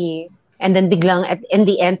movie, and then biglang in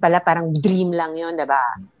the end pala parang dream lang yun, diba?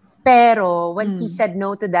 Pero when he said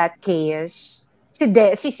no to that case,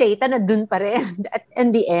 si Satan na dun pa rin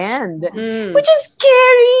in the end. Which is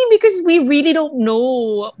scary because we really don't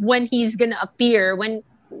know when he's gonna appear, when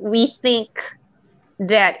we think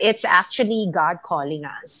that it's actually God calling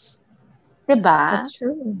us. Diba? That's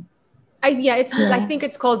true. I think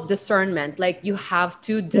it's called discernment. Like you have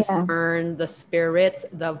to discern the spirits,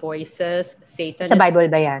 the voices. Satan Sa Bible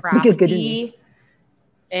ba yan? crafty.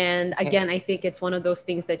 And again, I think it's one of those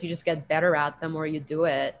things that you just get better at the more you do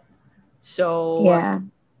it. So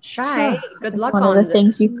Shy, good luck on one of the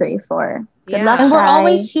things you pray for. Good luck, and we're Shy.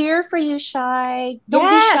 always here for you, Shy. Don't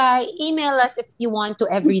be shy. Email us if you want to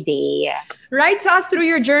every day. Write to us through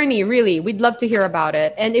your journey, really. We'd love to hear about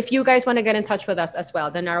it. And if you guys want to get in touch with us as well,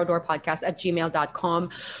 the narrowdoorpodcast@gmail.com.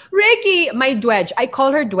 Ricky, my dwedge. I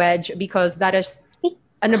call her dwedge because that is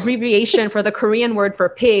an abbreviation for the Korean word for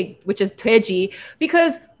pig, which is tweji.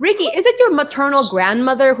 Because, Ricky, is it your maternal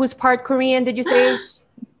grandmother who's part Korean, did you say?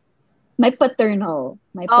 My paternal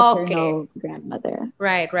grandmother.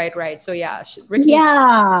 Right. So yeah, Ricky's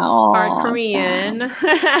part Korean.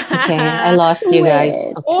 Okay, I lost you guys.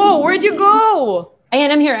 Okay. Oh, where'd you go?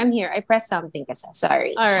 Ayan, I'm here. I pressed something kasi.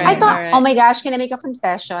 Sorry. All right, I thought, oh my gosh, can I make a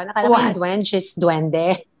confession? Akala ko yung duwende is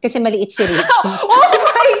duwende. Kasi maliit si Rich. Oh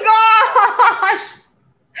my gosh!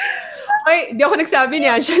 Ay, di ako nagsabi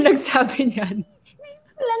niya. Siya nagsabi niyan.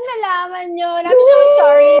 Lang nalaman yun. I'm so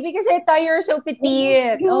sorry because I thought you were so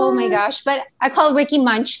petite. Oh my gosh. But I call Ricky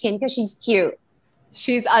Munchkin because she's cute.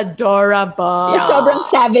 She's adorable. Yeah. Sobrang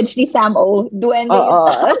savage ni Sam O. Duwende.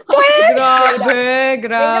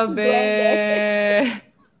 Grabe.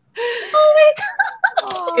 Oh my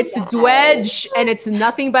God. It's Dwedge and it's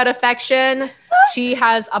nothing but affection. She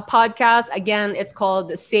has a podcast. Again, it's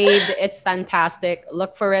called Saved. It's fantastic.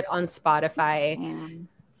 Look for it on Spotify.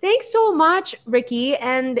 Thanks so much, Ricky.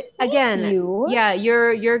 And again,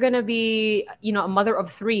 you're gonna be, a mother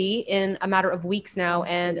of 3 in a matter of weeks now,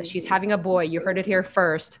 and she's having a boy. You heard it here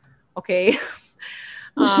first, okay?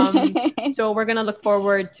 So we're gonna look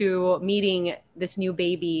forward to meeting this new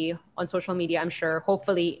baby on social media. I'm sure,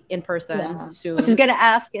 hopefully in person soon. She's gonna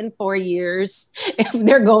ask in 4 years if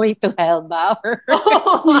they're going to Hellbauer.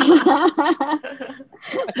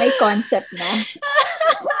 My concept now.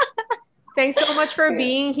 Thanks so much for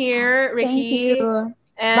being here, Ricky. Thank you.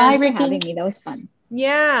 And bye, Ricky. For having me. That was fun.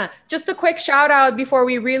 Yeah. Just a quick shout out before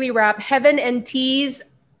we really wrap. Heaven and Teas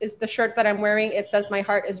is the shirt that I'm wearing. It says, "My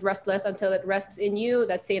heart is restless until it rests in you."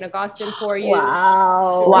 That's St. Augustine for you.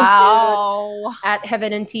 Wow. At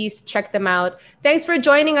Heaven and Teas. Check them out. Thanks for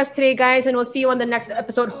joining us today, guys. And we'll see you on the next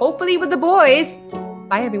episode, hopefully with the boys.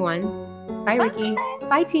 Bye, everyone. Bye, Ricky.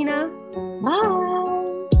 Bye, Tina. Bye.